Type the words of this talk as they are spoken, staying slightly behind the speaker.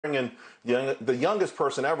And the youngest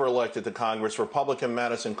person ever elected to Congress, Republican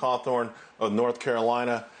Madison Cawthorn of North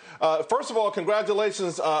Carolina. First of all,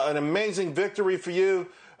 congratulations, an amazing victory for you.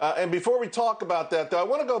 And before we talk about that, though, I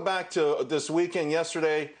want to go back to this weekend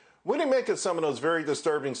yesterday. What do you make of some of those very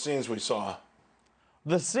disturbing scenes we saw?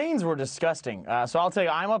 The scenes were disgusting. So I'll tell you,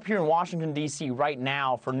 I'm up here in Washington, D.C. right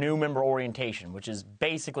now for new member orientation, which is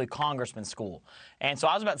basically congressman school. And so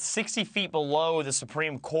I was about 60 feet below the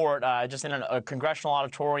Supreme Court, just in a congressional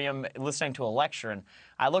auditorium listening to a lecture. And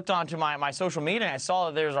I looked onto my social media and I saw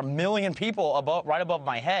that there's 1 million people right above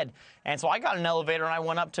my head. And so I got an elevator and I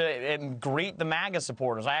went up to greet the MAGA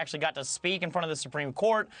supporters. I actually got to speak in front of the Supreme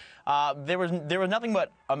Court. There was nothing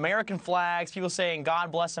but American flags, people saying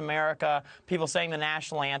God bless America, people saying the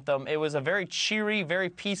national anthem. It was a very cheery, very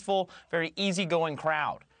peaceful, very easygoing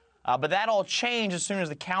crowd. But that all changed as soon as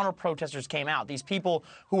the counter-protesters came out, these people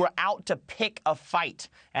who were out to pick a fight.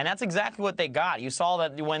 And that's exactly what they got. You saw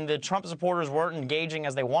that when the Trump supporters weren't engaging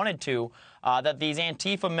as they wanted to, that these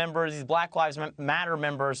Antifa members, these Black Lives Matter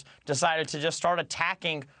members decided to just start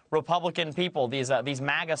attacking Republican people, these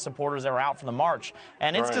MAGA supporters that were out for the march.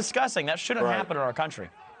 And it's disgusting. That shouldn't happen in our country.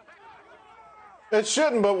 It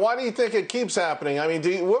shouldn't, but why do you think it keeps happening? I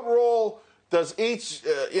mean, what role does each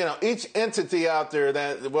entity out there,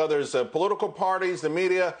 that whether it's political parties, the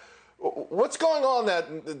media, what's going on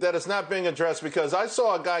that is not being addressed? Because I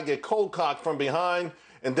saw a guy get cold cocked from behind,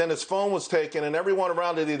 and then his phone was taken, and everyone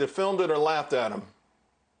around it either filmed it or laughed at him.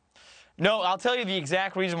 No, I'll tell you the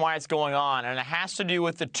exact reason why it's going on, and it has to do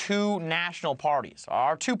with the two national parties.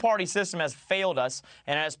 Our two-party system has failed us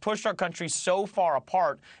and has pushed our country so far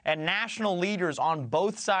apart, and national leaders on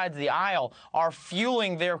both sides of the aisle are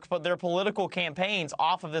fueling their political campaigns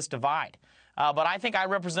off of this divide. But I think I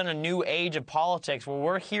represent a new age of politics where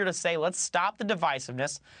we're here to say, let's stop the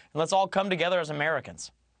divisiveness and let's all come together as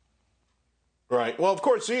Americans. Right. Well, of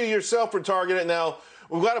course, you yourself were targeted. Now,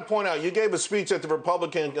 we've got to point out, you gave a speech at the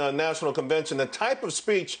Republican National Convention, the type of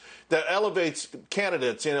speech that elevates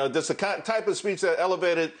candidates, this the type of speech that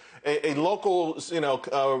elevated a local,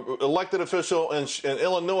 elected official in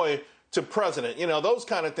Illinois to president, those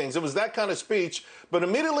kind of things. It was that kind of speech. But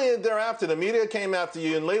immediately thereafter, the media came after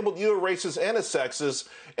you and labeled you a racist and a sexist.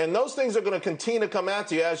 And those things are going to continue to come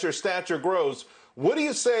after you as your stature grows. What do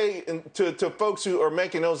you say to folks who are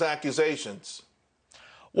making those accusations?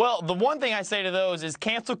 Well, the one thing I say to those is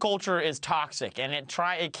cancel culture is toxic, and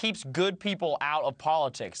it keeps good people out of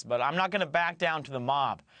politics. But I'm not going to back down to the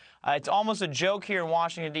mob. It's almost a joke here in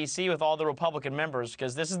Washington, D.C. with all the Republican members,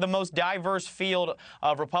 because this is the most diverse field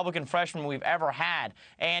of Republican freshmen we've ever had.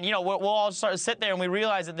 And, we'll all sit there and we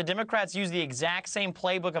realize that the Democrats use the exact same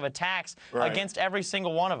playbook of attacks against every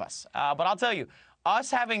single one of us. But I'll tell you,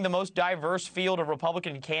 us having the most diverse field of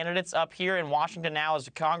Republican candidates up here in Washington now as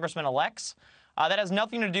congressman-elects, that has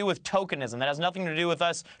nothing to do with tokenism. That has nothing to do with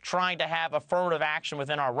us trying to have affirmative action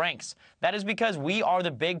within our ranks. That is because we are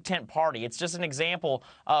the big tent party. It's just an example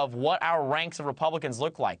of what our ranks of Republicans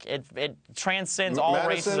look like. It transcends all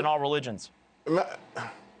races and all religions.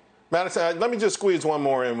 Madison, let me just squeeze one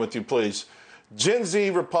more in with you, please. Gen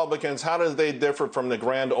Z Republicans, how do they differ from the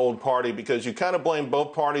grand old party? Because you kind of blame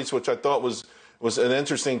both parties, which I thought was an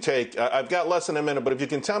interesting take. I've got less than a minute, but if you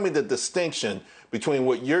can tell me the distinction between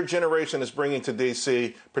what your generation is bringing to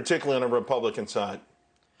D.C., particularly on the Republican side.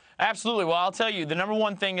 Absolutely. Well, I'll tell you, the number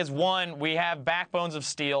one thing is, one, we have backbones of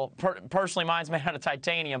steel. Personally, mine's made out of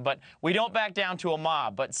titanium, but we don't back down to a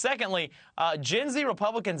mob. But secondly, Gen Z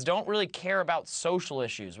Republicans don't really care about social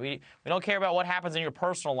issues. We don't care about what happens in your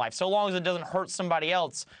personal life. So long as it doesn't hurt somebody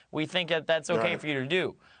else, we think that that's okay for you to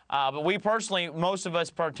do. But we personally, most of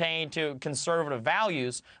us pertain to conservative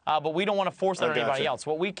values, but we don't want to force that on anybody else.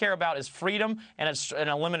 What we care about is freedom and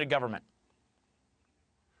a limited government.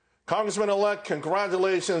 Congressman-elect,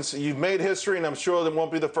 congratulations. You've made history, and I'm sure that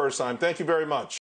won't be the first time. Thank you very much.